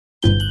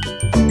It's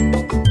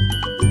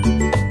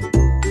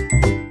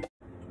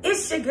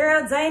your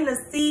girl, Dana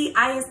C.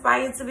 I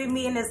inspire to be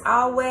me, and as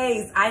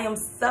always, I am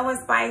so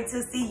inspired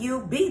to see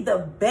you be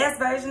the best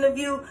version of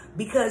you,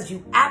 because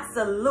you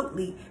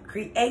absolutely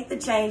create the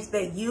change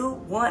that you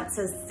want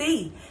to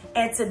see.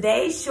 And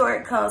today's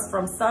short comes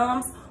from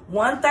Psalms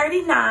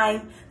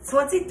 139,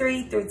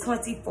 23 through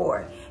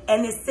 24.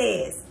 And it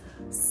says,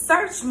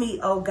 "Search me,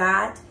 O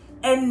God,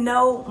 and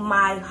know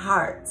my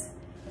heart.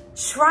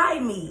 Try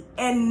me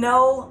and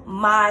know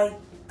my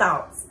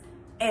thoughts,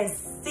 and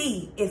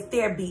see if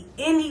there be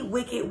any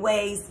wicked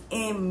ways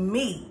in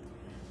me.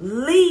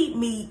 Lead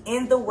me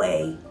in the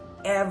way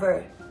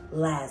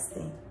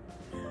everlasting."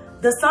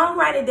 The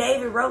songwriter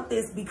David wrote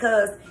this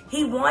because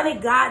he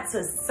wanted God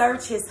to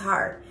search his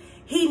heart.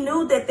 He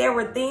knew that there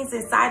were things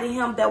inside of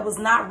him that was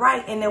not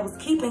right and that was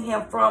keeping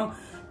him from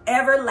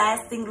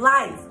everlasting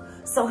life.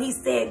 So he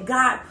said,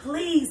 "God,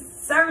 please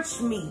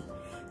search me.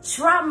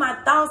 Try my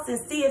thoughts and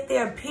see if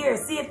they're pure,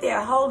 see if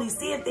they're holy,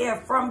 see if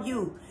they're from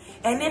you.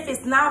 And if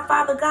it's not,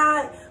 Father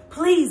God,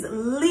 please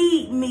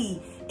lead me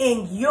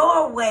in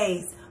your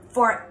ways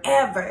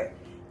forever."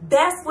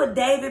 That's what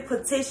David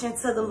petitioned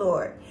to the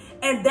Lord.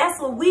 And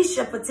that's what we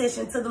should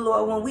petition to the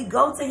Lord when we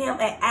go to him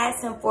and ask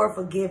him for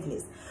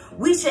forgiveness.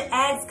 We should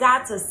ask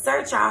God to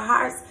search our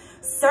hearts,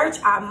 search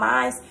our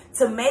minds,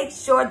 to make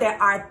sure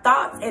that our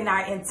thoughts and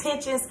our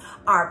intentions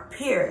are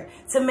pure,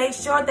 to make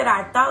sure that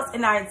our thoughts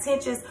and our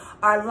intentions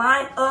are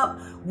lined up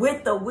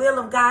with the will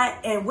of God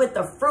and with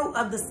the fruit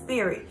of the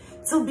Spirit,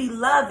 to be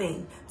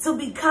loving, to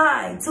be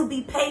kind, to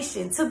be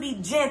patient, to be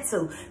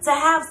gentle, to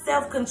have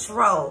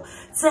self-control,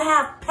 to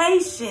have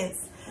patience.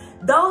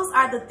 Those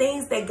are the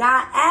things that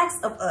God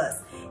asks of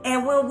us.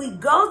 And when we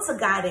go to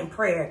God in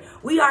prayer,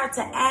 we are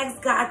to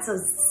ask God to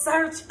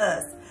search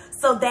us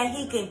so that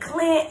he can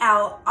clean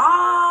out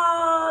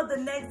all the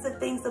negative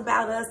things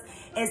about us,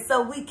 and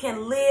so we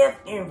can live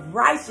in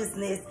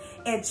righteousness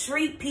and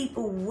treat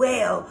people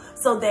well,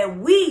 so that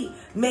we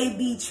may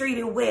be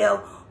treated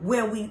well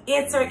when we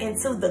enter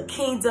into the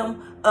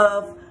kingdom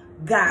of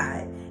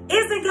God.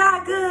 Isn't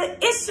God good?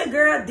 It's your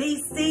girl,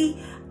 DC.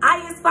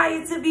 I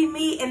inspire to be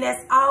me, and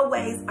as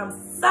always, I'm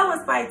so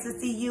inspired to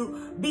see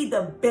you be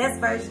the best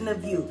version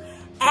of you.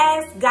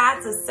 Ask God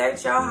to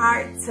search your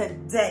heart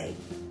today.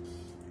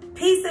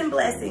 Peace and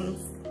blessings.